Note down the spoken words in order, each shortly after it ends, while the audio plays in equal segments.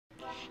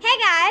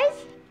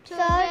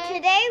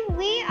Today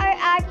we are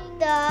at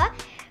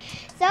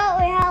so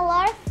we had a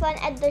lot of fun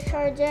at the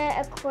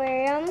Sharjah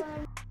Aquarium.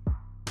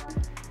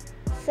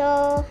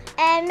 So,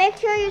 and make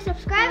sure you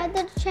subscribe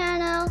to the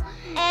channel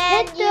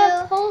and hit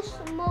the post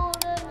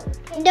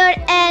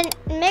notification. And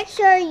make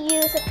sure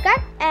you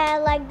subscribe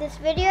and like this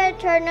video and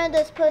turn on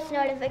those post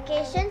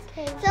notifications.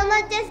 So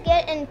let's just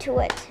get into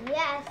it.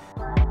 Yes.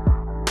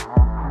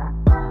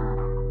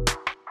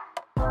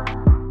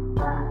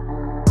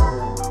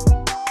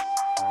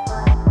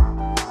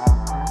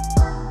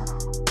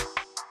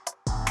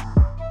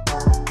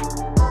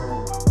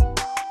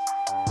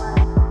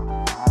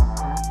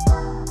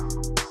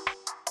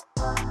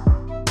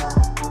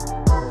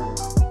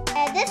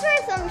 These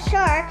were some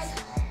sharks.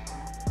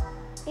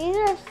 These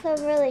are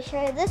some really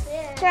sharks. This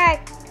shark,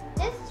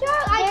 This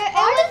shark,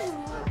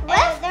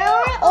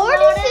 or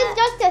this is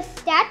just a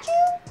statue?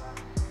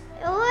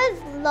 There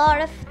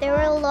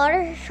were a lot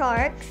of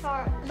sharks,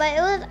 but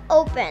it was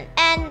open,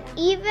 and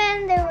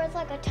even there was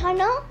like a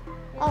tunnel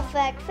of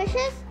like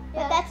fishes.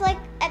 But that's like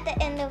at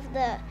the end of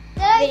the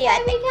video.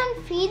 I think we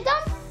can feed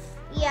them.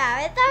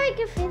 Yeah, I thought we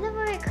could feed them,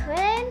 but we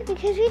couldn't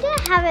because we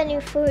didn't have any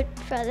food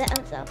for them.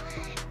 So,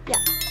 yeah.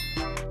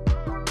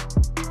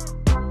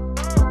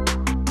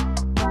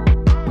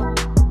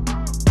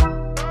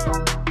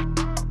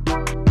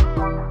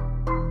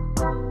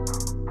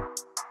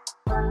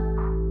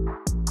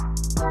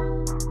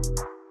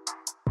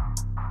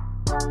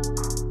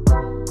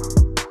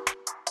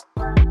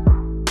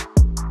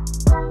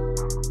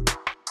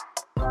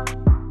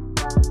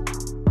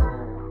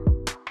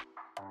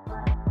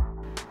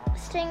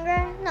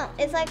 Stinger? No,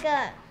 it's like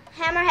a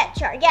hammerhead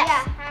shark. Yes.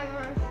 Yeah,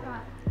 hammerhead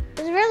shark.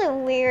 It's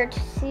really weird to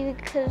see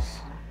because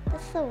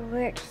it's so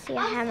weird to see a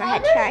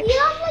hammerhead shark. He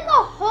has like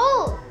a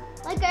hole.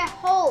 Like a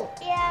hole.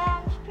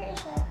 Yeah, I'm pretty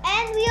sure.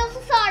 And we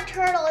also saw a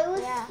turtle. It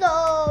was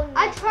so nice.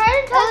 I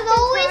tried to touch the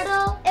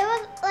turtle. It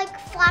was like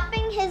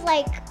flapping his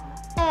like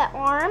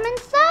arm and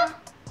stuff.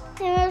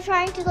 And we were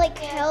trying to like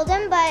kill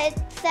them, but it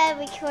said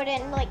we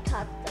couldn't like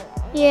touch them.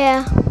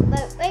 Yeah.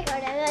 But we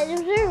got it. It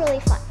was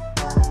really fun.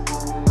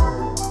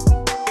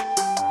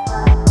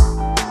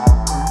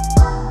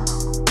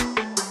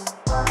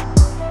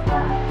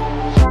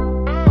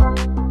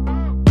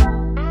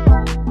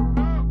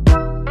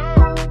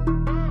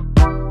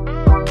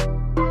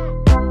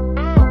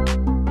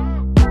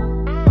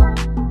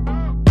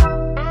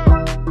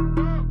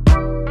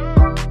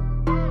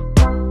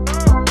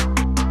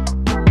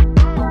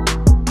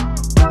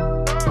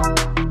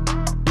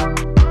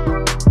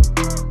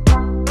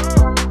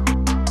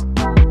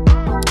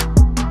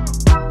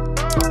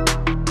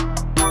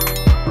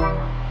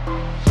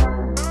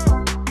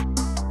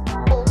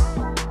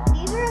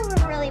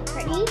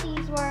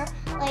 These were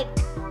like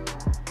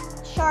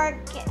Shark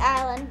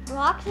Island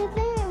rocks, I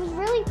think. It was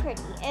really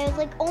pretty. It was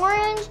like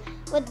orange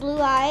with blue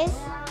eyes.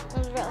 It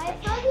was really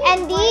pretty.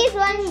 And these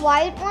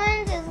white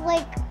ones is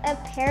like a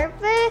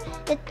parrotfish.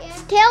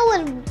 Its tail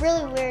was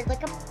really weird.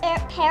 Like a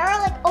parrot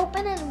like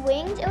opened its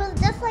wings. It was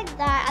just like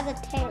that as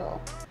a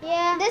tail.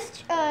 Yeah.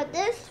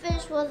 This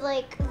fish was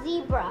like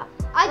zebra.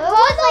 I it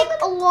was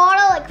like a lot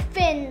of like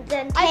fins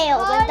and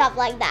tails and stuff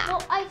like that.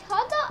 Well, I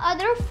thought the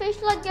other fish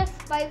like a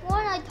spike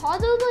one. I thought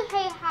they would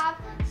like have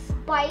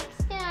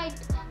spikes, and I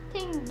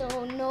think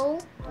no.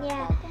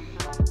 Yeah.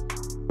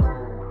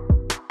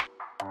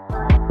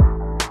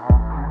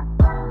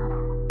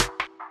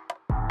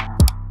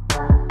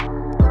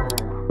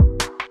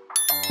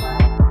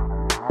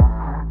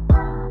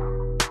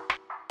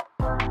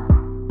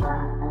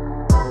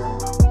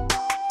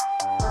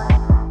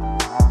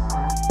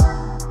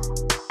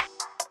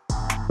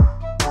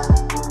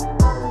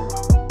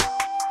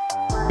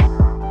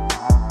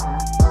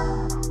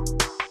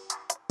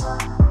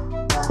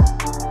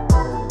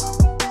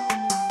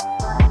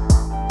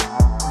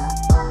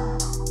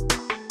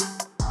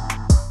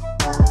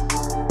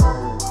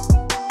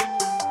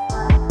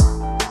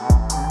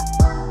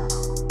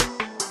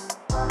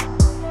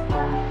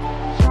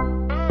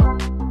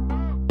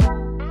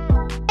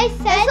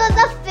 This was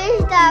a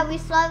fish that we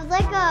saw. It was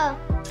like a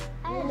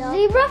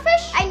Zebra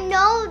fish? I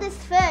know this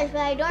fish,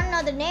 but I don't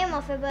know the name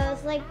of it. But it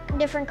was like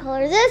different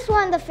colors. This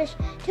one, the fish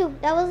too.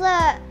 That was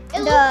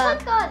It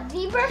looked like a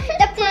zebra fish.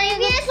 The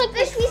previous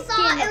fish we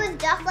saw, it was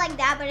just like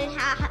that, but it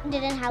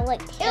didn't have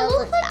like tails. It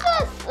looked like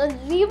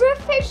a zebra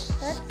fish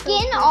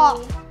skin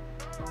off.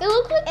 It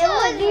looked like it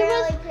was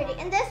really pretty.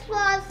 And this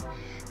was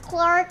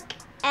Clark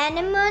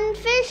anemone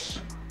fish.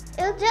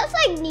 It was just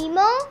like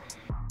Nemo.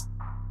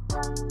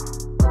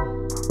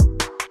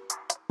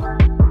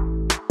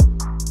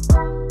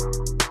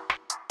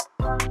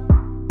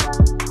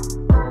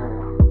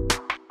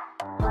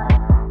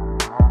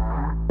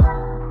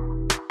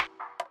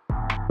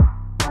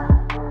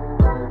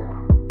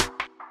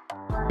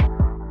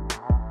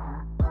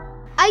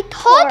 I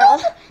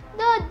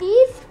thought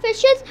these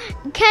fishes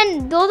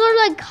those are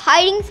like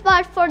hiding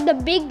spots for the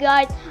big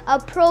guys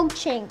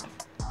approaching.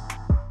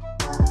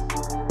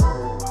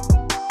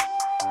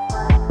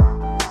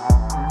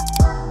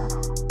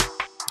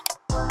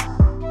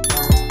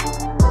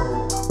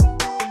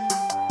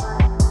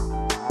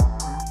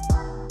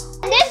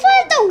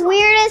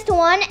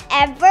 one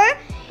ever.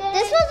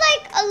 This was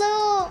like a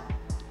little.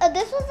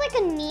 This was like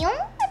a Neil,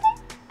 I think.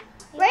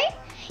 Right?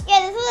 Yeah,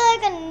 this was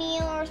like a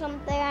Neil or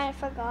something. I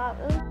forgot.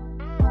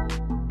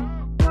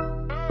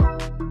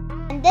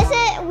 And this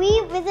is we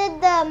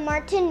visited the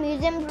Maritime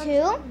Museum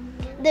too,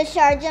 the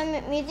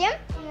Sharjah Museum,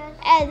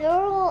 and they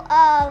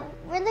were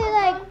really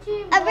like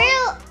a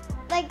real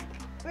like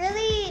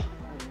really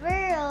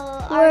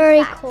real. Very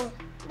artifacts. cool.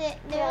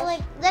 They were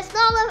like there's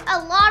not a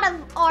lot of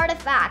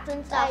artifacts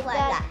and stuff like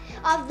that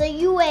of the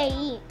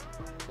UAE.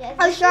 Yes,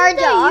 of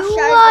Sharjah.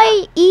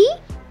 UAE?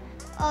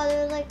 Oh,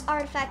 there were like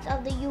artifacts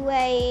of the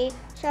UAE,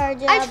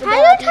 Sharjah. I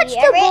tried to touch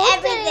the boat.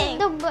 Everything.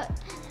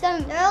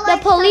 The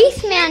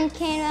policeman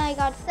came and I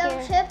got Some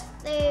scared. ships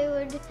they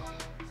would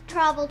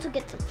travel to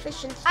get some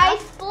fish and stuff. I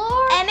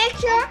explored. And make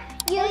sure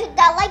you hit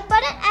that like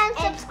button and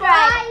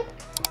subscribe.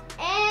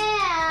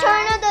 And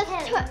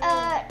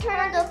Turn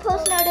on the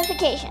post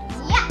notifications.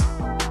 Yeah.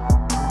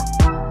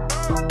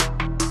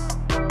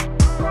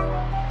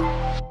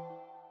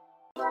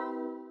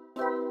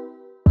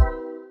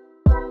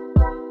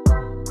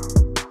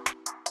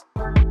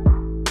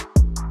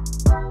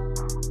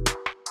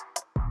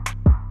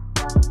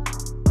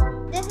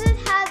 This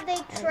is how they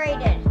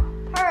traded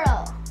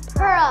pearls.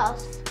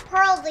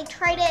 They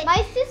traded.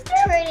 My sister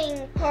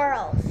trading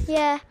pearls.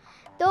 Yeah.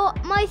 Though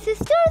my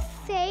sister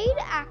said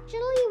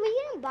actually we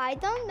can buy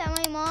them, then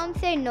my mom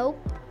said nope.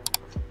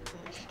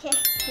 Okay.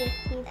 He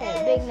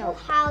said This big no. is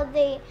how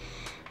they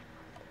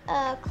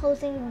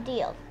closing the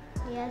deal.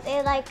 Yes.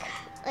 They like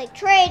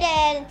traded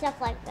and stuff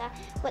like that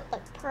with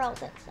like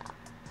pearls and stuff.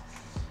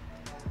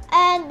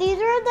 And these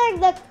are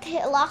like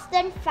the lost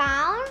and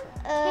found.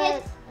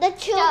 The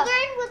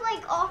children would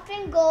like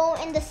often go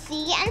in the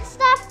sea and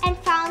stuff and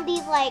found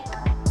these like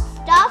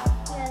stuff,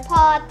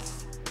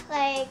 pots,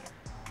 like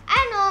I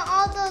don't know,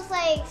 all those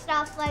like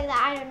stuff like that.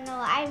 I don't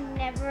know. I've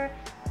never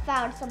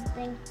found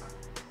something.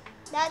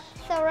 That's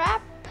a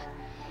wrap.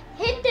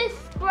 Hit the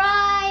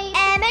subscribe.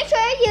 And make sure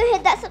you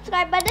hit that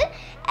subscribe button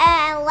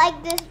and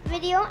like this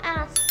video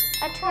and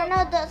turn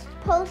on the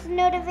post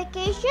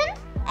notifications.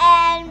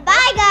 And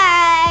bye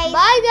guys.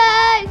 Bye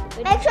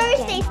guys. Make sure you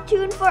stay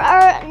tuned for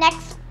our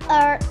next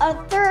our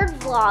third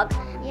vlog.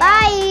 Yeah.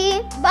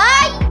 Bye.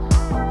 Bye.